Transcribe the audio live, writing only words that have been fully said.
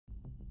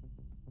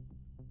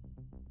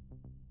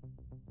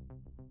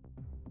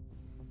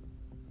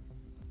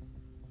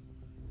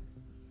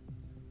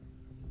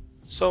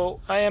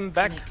So I am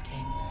back,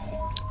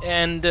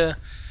 and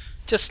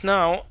just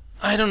now,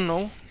 I don't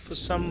know, for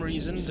some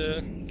reason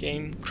the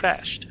game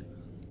crashed.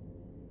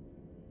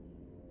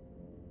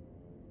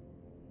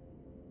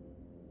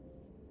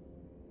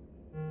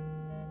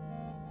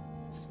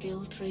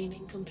 Skill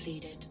training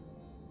completed.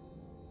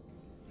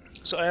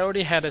 So I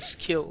already had a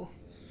skill,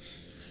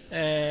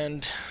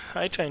 and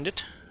I trained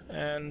it,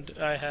 and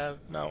I have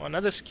now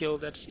another skill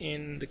that's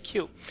in the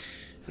queue,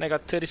 and I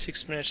got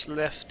 36 minutes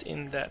left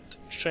in that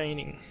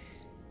training,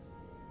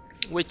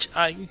 which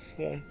I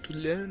want to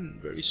learn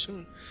very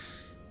soon.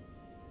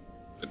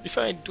 But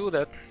before I do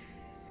that,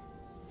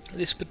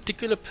 this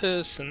particular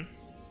person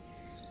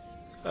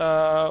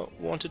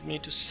wanted me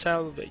to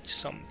salvage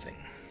something.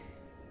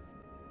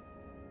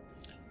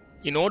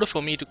 In order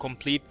for me to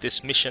complete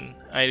this mission,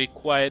 I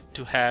required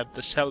to have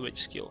the salvage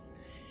skill.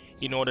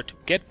 In order to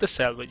get the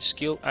salvage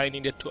skill, I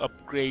needed to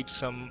upgrade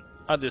some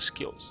other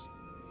skills.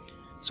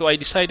 So I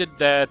decided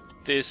that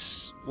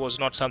this was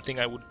not something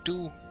I would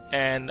do,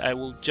 and I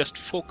will just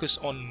focus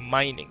on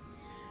mining.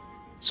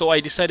 So I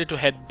decided to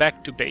head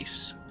back to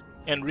base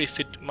and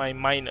refit my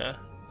miner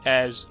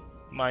as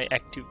my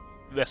active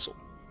vessel.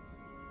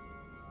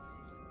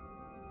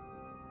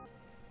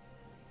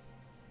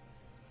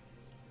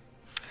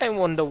 I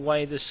wonder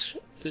why this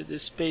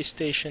space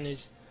station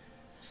is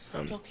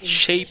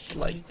shaped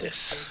like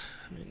this.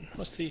 I mean,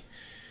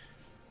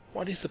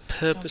 what is the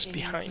purpose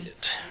behind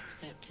it?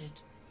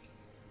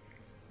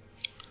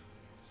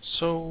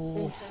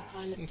 So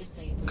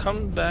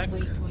come back,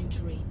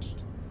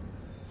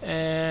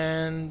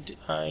 and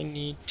I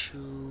need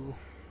to.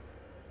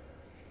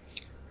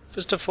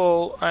 First of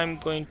all, I'm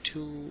going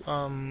to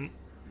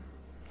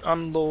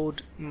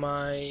unload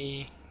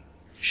my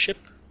ship.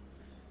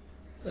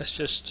 Let's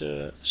just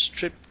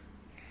strip.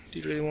 Do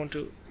you really want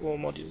to war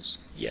modules?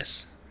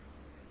 Yes.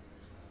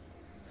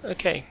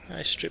 Okay,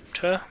 I stripped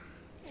her,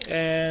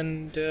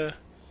 and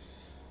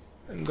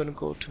I'm gonna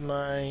go to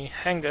my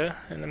hangar,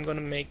 and I'm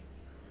gonna make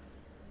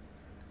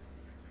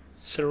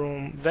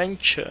Sarum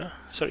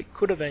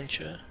Kuda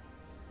Venture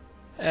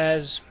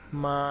as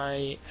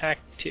my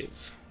active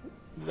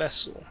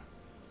vessel.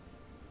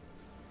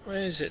 Where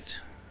is it?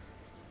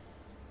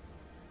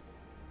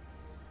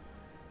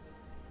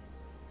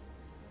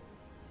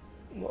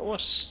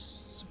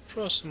 What's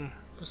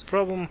the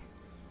problem?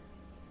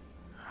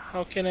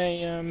 How can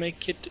I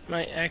make it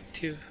my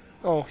active?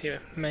 Oh,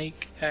 here,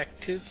 make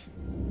active.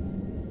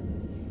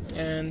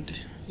 And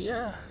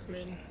yeah, I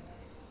mean,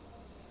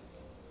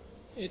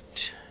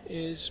 it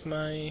is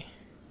my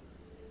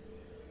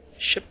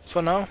ship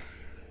for now.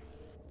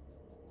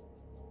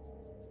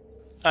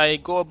 I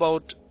go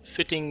about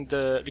fitting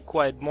the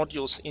required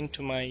modules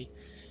into my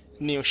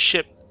new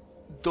ship,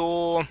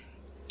 though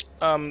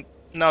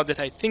now that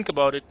I think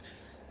about it,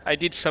 I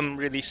did some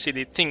really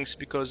silly things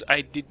because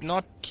I did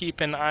not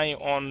keep an eye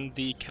on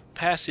the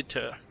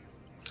capacitor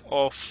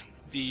of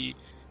the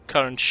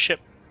current ship.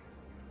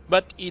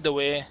 But either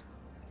way,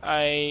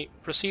 I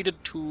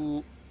proceeded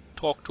to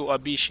talk to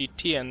Abishi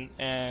Tien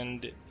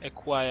and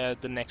acquire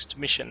the next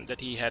mission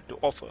that he had to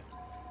offer.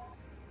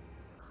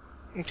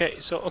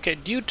 Okay,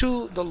 due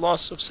to the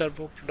loss of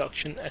several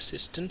production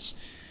assistants,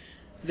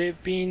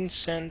 they've been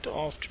sent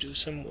off to do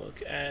some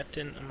work at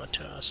an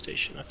amateur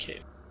station.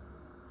 Okay.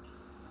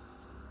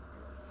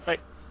 Right,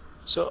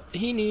 so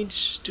he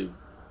needs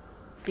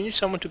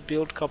someone to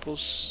build a couple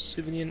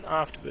civilian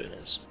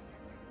afterburners.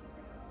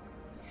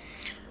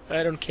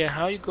 I don't care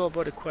how you go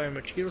about acquiring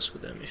materials for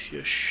them. If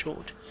you're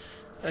short,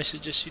 I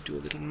suggest you do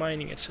a little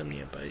mining at some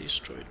nearby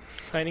asteroid.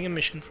 Finding a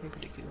mission from a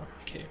particular.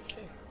 Okay.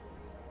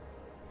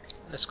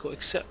 Let's go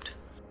accept.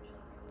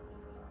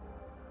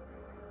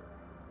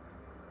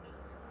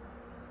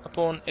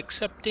 Upon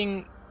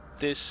accepting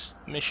this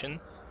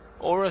mission,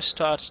 Aura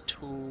starts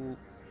to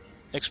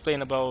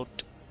explain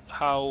about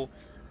how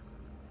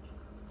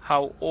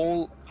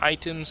all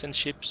items and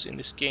ships in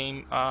this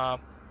game are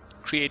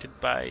created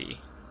by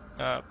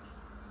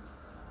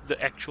the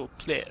actual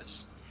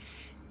players,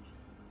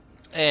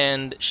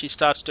 and she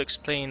starts to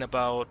explain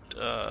about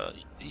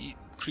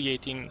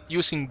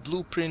using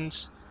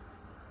blueprints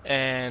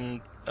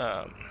and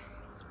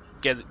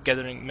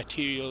gathering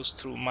materials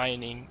through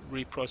mining,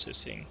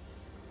 reprocessing,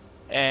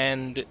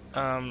 and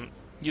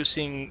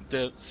using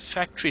the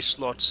factory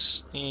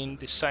slots in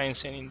the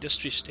science and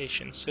industry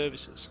station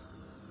services.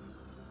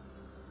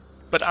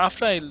 But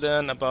after I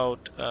learn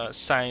about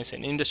science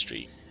and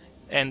industry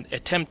and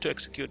attempt to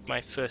execute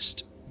my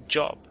first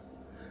job,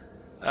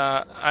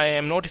 I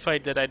am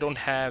notified that I don't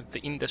have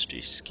the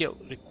industry skill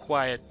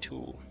required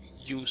to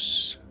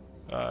use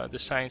the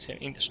science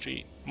and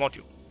industry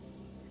module.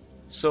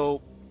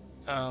 So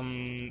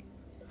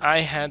I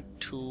had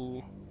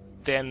to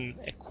then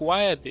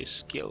acquire this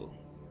skill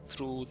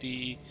through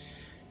the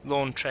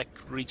Lone Trek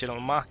regional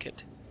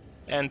market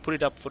and put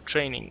it up for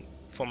training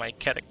for my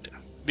character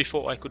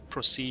before I could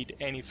proceed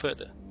any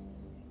further.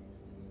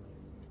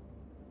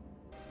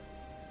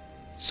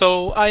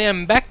 So I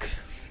am back,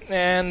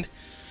 and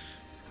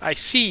I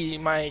see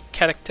my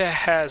character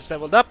has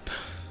leveled up.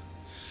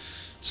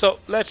 So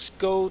let's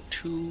go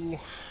to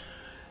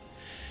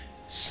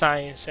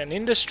science and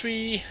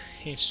industry,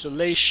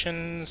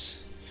 installations,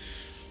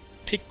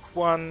 pick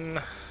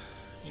one,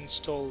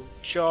 install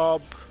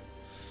job.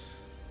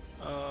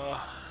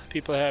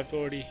 People have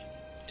already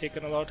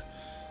taken a lot.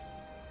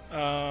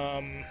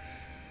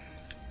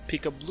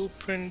 Pick a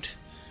blueprint.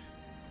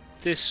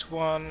 This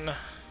one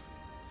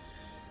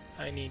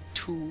I need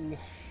 2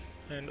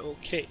 and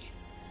OK,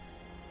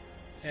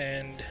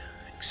 and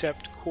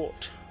accept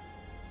quote.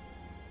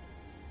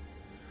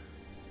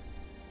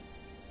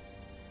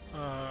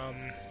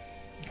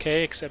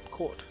 Okay, accept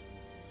quote.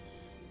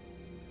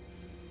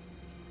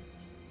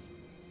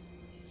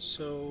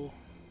 So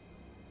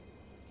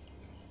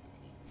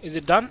is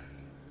it done?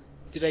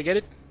 Did I get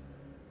it?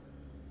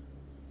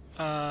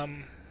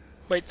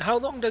 Wait, how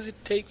long does it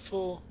take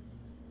for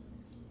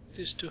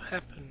this to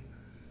happen?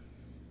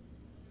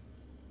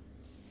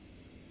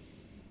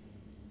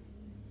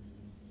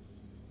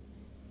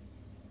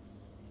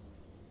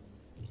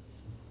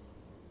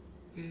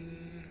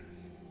 Mm.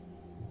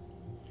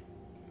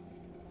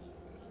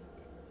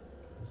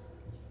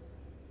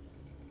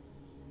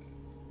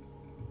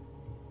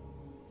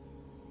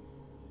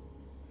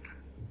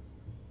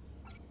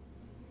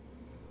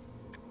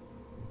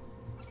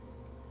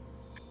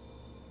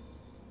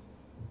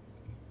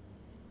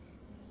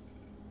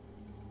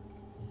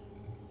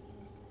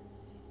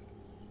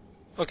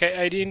 Okay,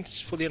 I didn't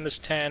fully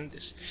understand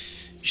this.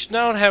 You should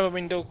now have a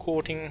window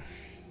quoting.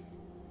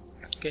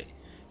 Okay,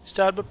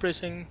 start by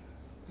pressing,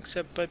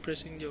 accept by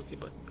pressing the OK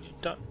button.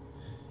 You're done.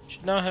 You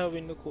should now have a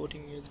window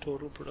quoting your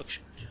total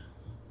production.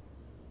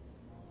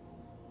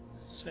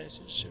 Science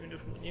window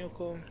from the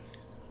neocom.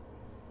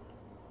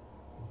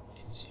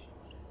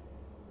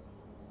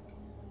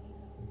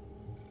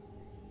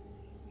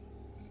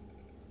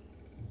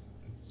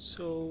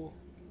 So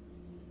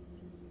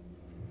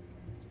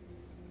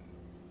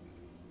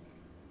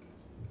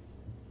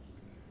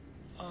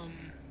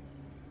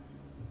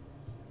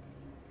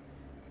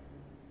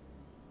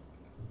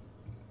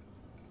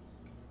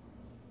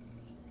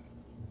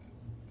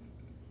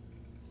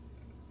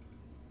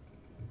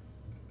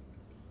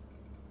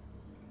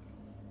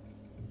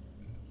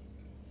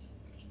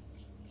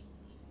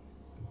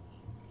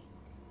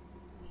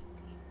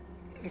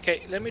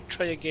okay, let me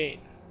try again.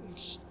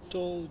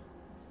 Install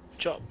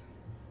job.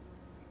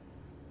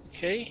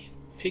 Okay,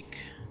 pick.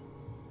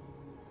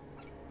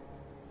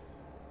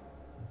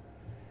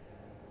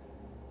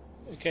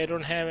 Okay, I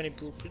don't have any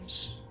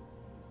blueprints.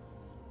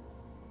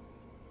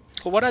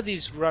 So what are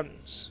these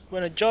runs?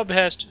 When a job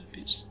has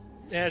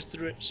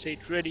the state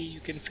ready, you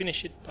can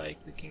finish it by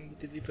clicking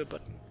the deliver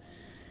button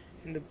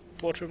in the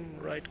bottom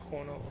right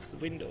corner of the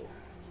window.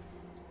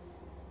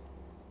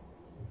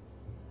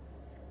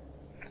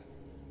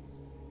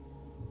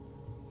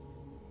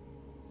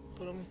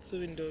 Bottom of the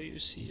window you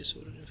see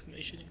assorted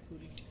information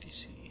including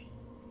TTC.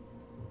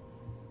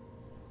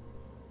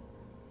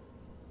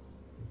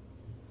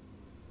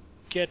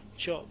 Get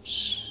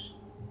jobs.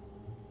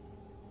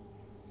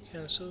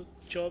 Cancel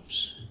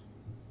jobs.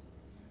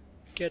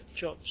 Get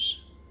jobs.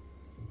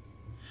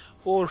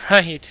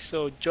 Alright,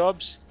 so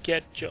jobs,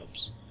 get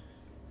jobs.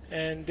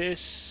 And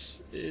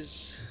this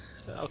is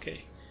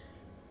okay.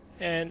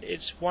 And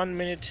it's 1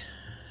 minute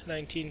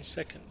 19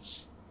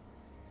 seconds.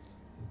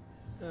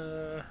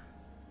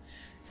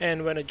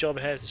 And when a job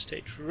has the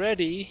state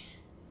ready,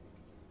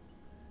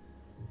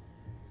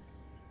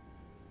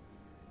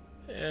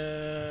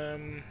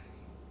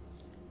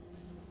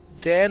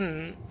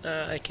 then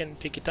I can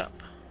pick it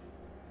up.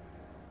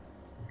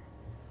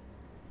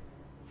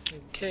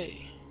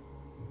 Okay,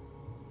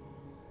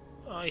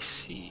 I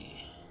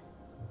see.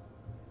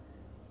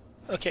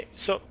 Okay,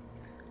 so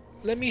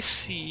let me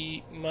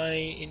see my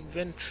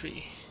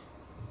inventory,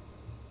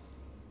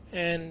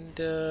 and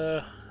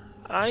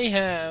I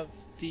have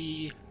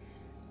the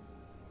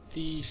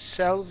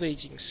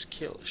salvaging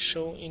skill,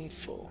 show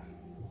info.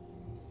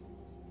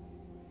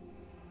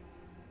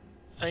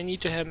 I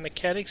need to have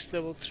mechanics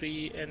level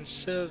 3 and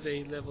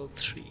survey level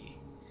 3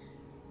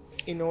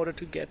 in order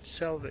to get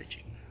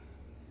salvaging.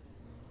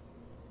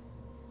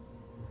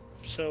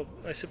 So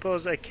I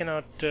suppose I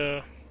cannot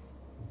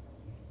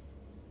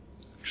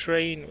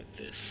train with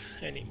this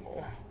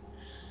anymore.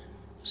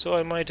 So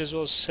I might as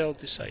well sell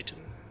this item.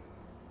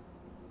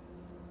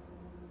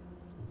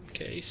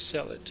 Okay,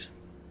 sell it.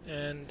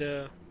 And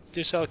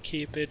this I'll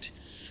keep it.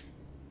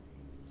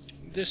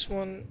 This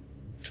one,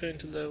 train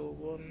to level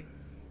 1.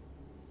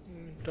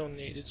 Don't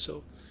need it,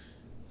 so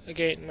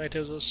again, might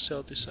as well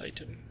sell this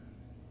item.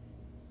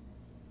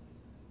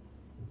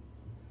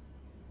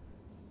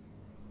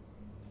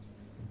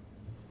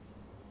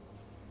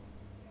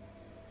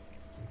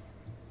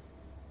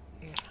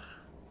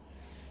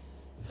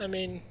 I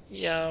mean,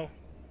 yeah.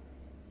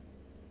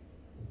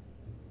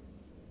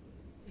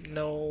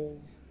 No,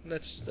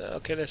 let's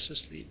okay. Let's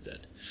just leave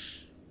that.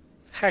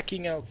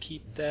 Hacking, I'll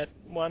keep that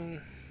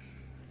one.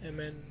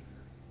 MN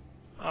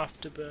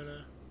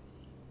afterburner.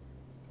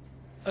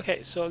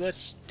 Okay, so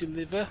let's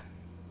deliver.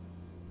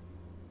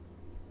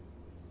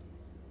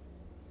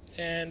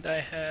 And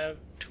I have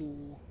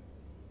 2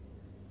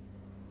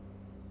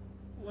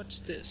 What's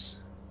this?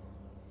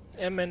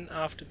 MN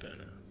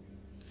Afterburner.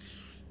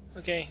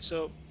 Okay,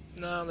 so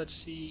now let's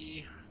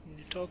see.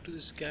 You talk to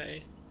this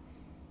guy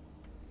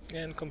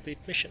and complete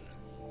mission.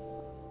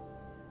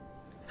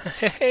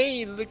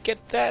 Hey, look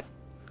at that!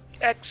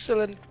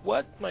 Excellent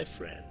work, my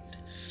friend.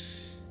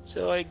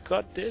 So I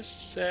got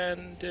this,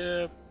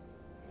 and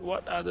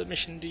what other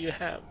mission do you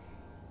have?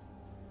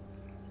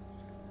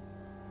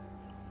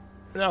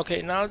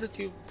 Okay, now that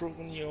you've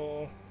proven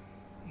your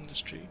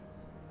industry,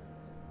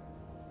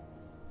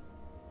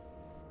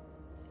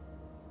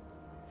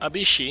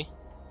 Abishi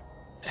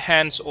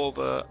hands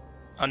over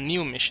a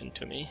new mission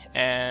to me,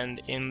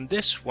 and in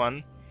this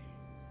one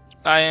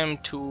I am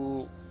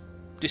to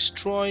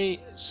destroy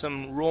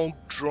some rogue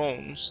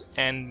drones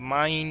and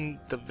mine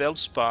the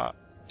Velspar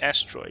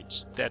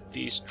asteroids that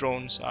these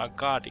drones are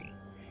guarding.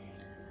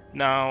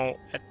 Now,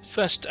 at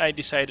first I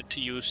decided to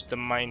use the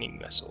mining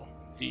vessel,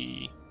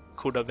 the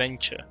Kuda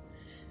Venture,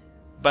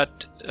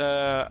 but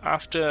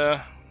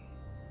after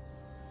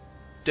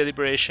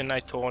deliberation I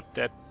thought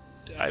that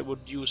I would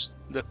use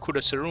the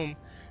Kuda Sarum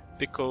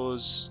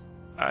because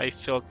I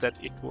felt that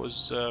it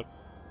was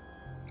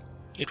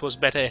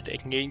better at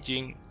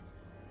engaging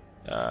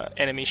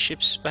enemy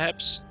ships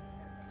perhaps,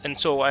 and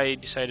so I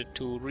decided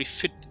to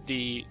refit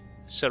the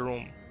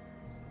Sarum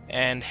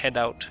and head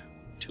out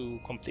to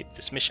complete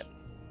this mission.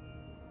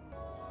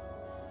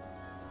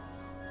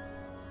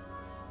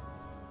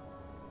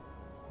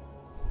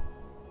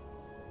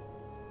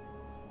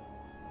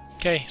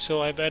 Okay,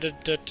 so I've added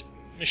that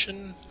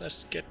mission.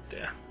 Let's get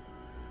there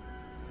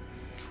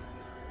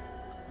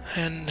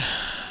and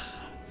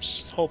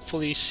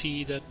hopefully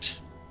see that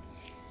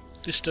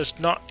this does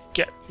not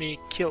get me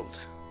killed.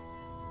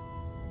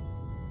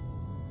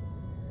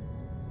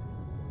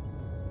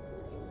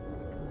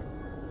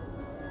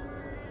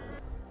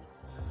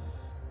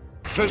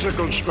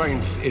 Physical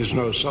strength is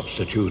no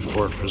substitute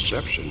for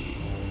perception.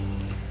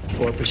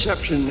 For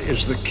perception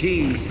is the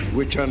key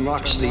which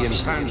unlocks the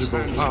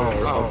intangible power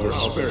of the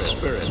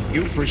spirit.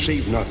 You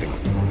perceive nothing.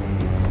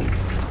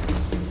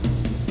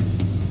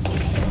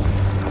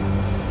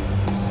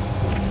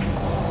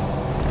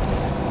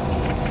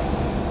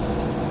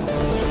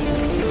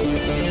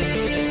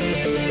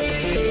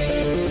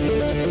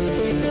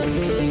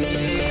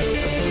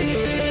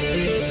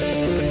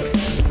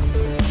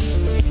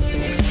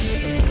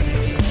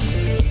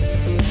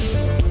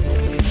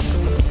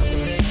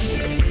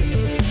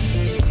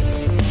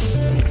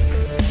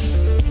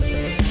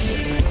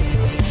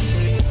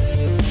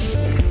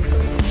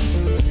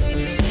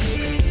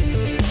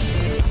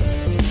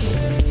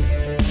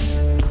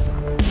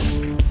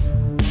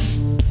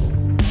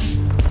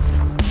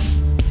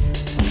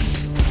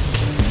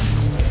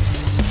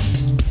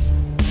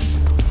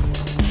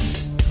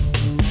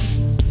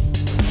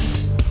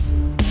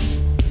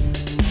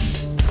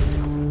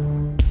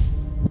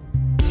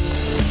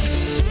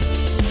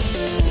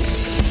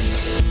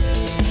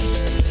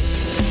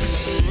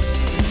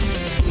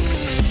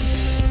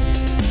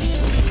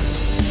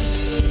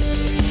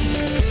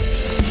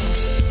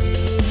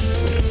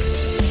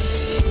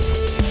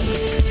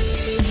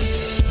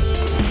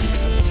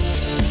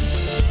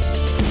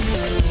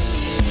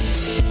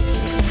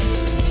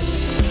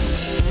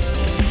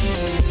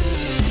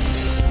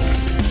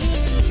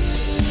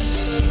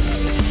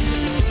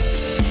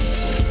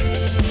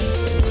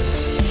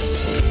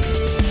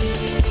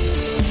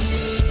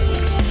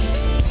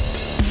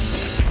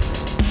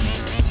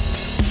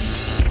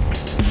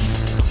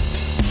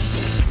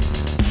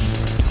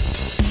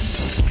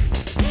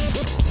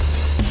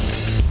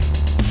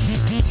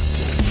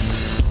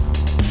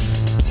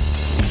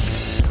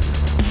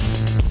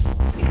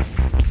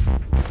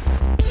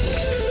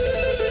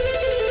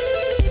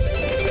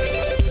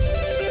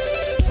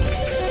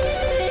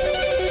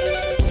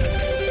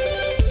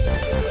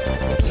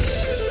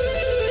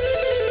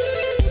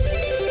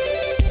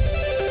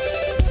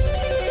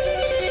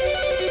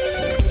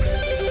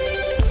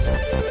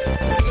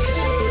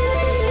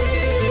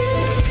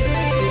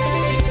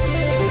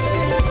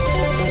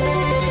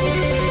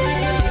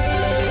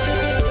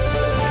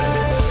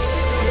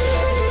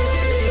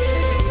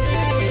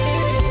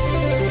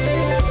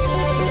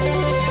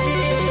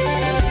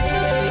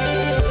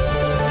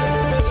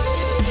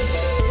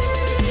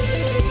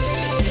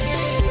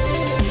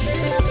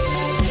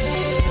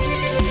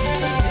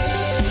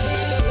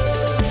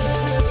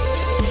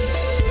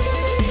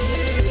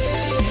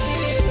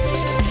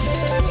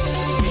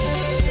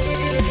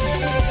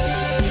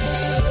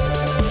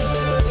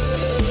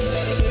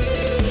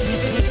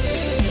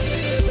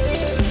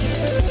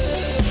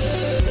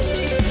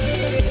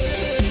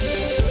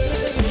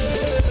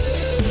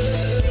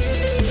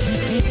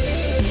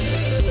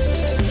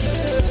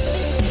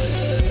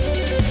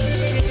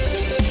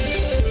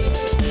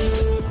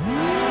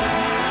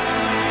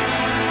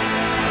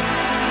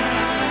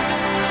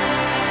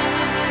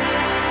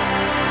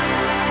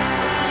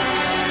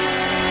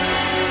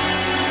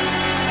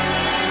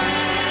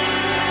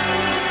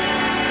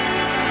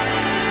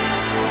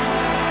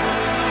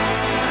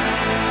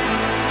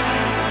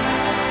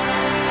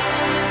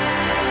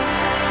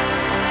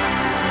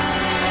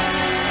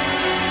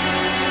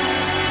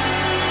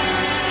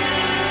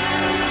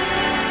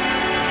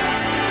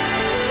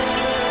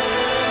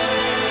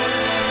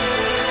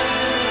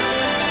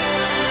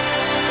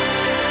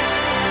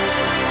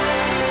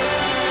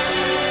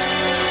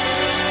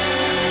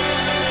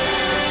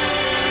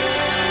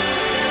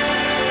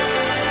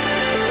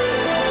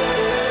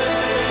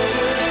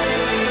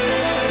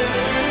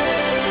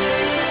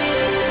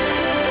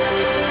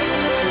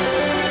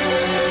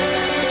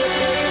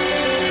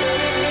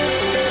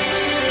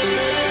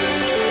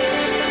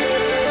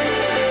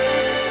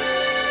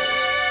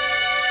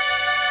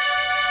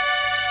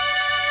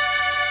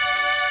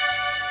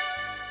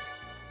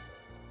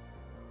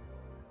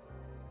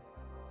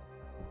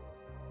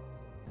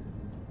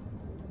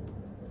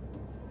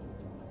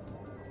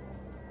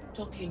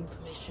 Docking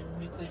permission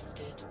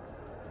requested.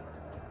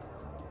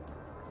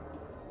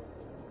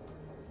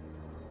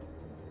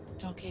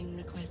 Docking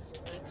request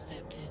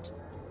accepted.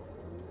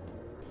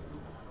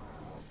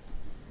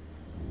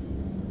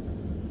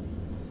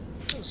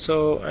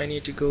 So I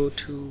need to go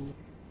to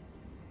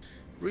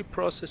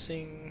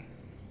reprocessing.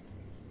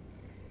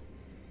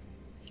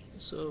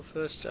 So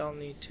first I'll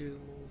need to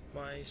move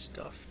my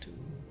stuff to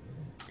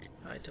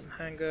item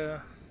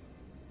hangar.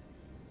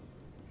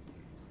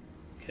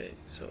 Okay,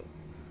 so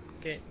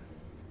again,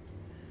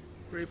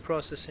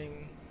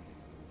 reprocessing.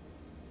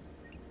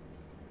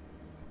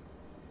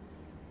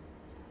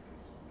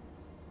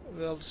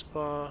 Weld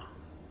spar,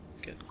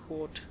 get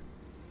caught.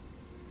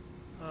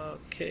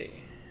 Okay,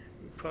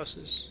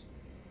 reprocess.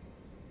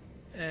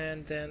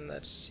 And then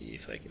let's see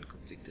if I can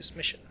complete this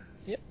mission.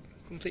 Yep,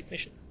 complete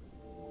mission.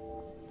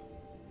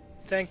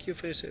 Thank you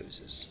for your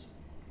services.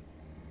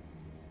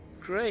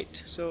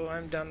 Great, so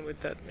I'm done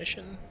with that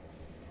mission.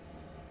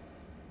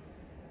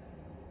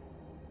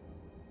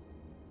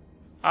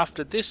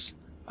 After this,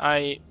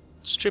 I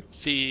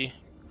stripped the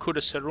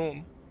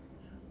Sarum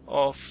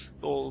of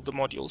all the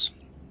modules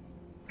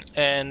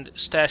and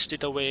stashed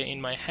it away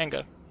in my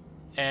hangar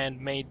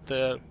and made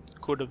the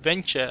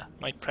Venture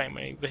my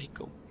primary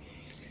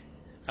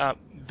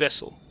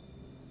vessel,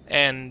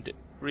 and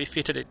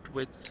refitted it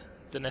with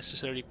the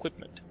necessary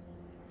equipment.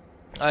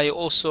 I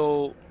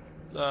also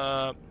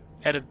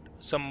added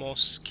some more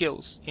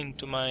skills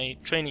into my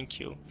training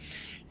queue,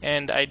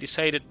 and I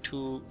decided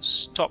to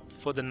stop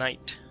for the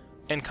night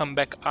and come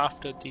back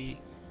after the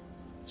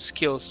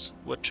skills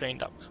were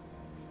trained up.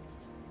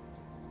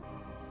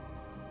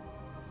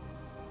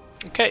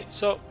 Okay,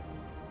 so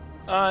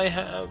I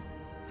have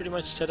pretty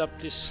much set up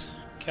this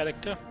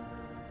character,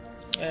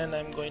 and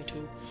I'm going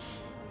to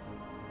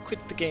quit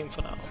the game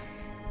for now.